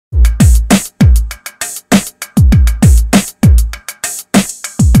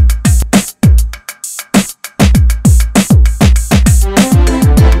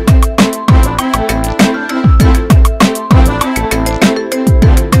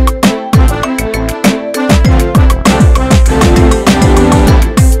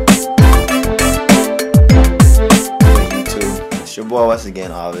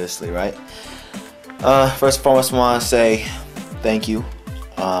again, obviously, right? First and foremost, I want to say thank you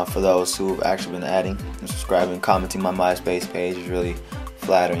for those who have actually been adding and subscribing, commenting my MySpace page is really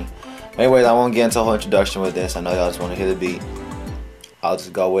flattering. But anyways, I won't get into a whole introduction with this. I know y'all just want to hear the beat. I'll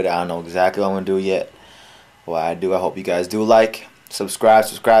just go with it. I don't know exactly what I'm going to do yet. What I do, I hope you guys do like, subscribe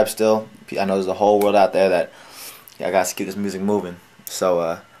still. I know there's a whole world out there that I got to keep this music moving.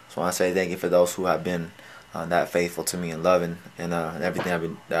 So just want to say thank you for those who have been that faithful to me and loving and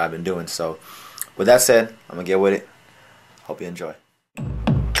everything that I've been doing. So with that said, I'm going to get with it. Hope you enjoy.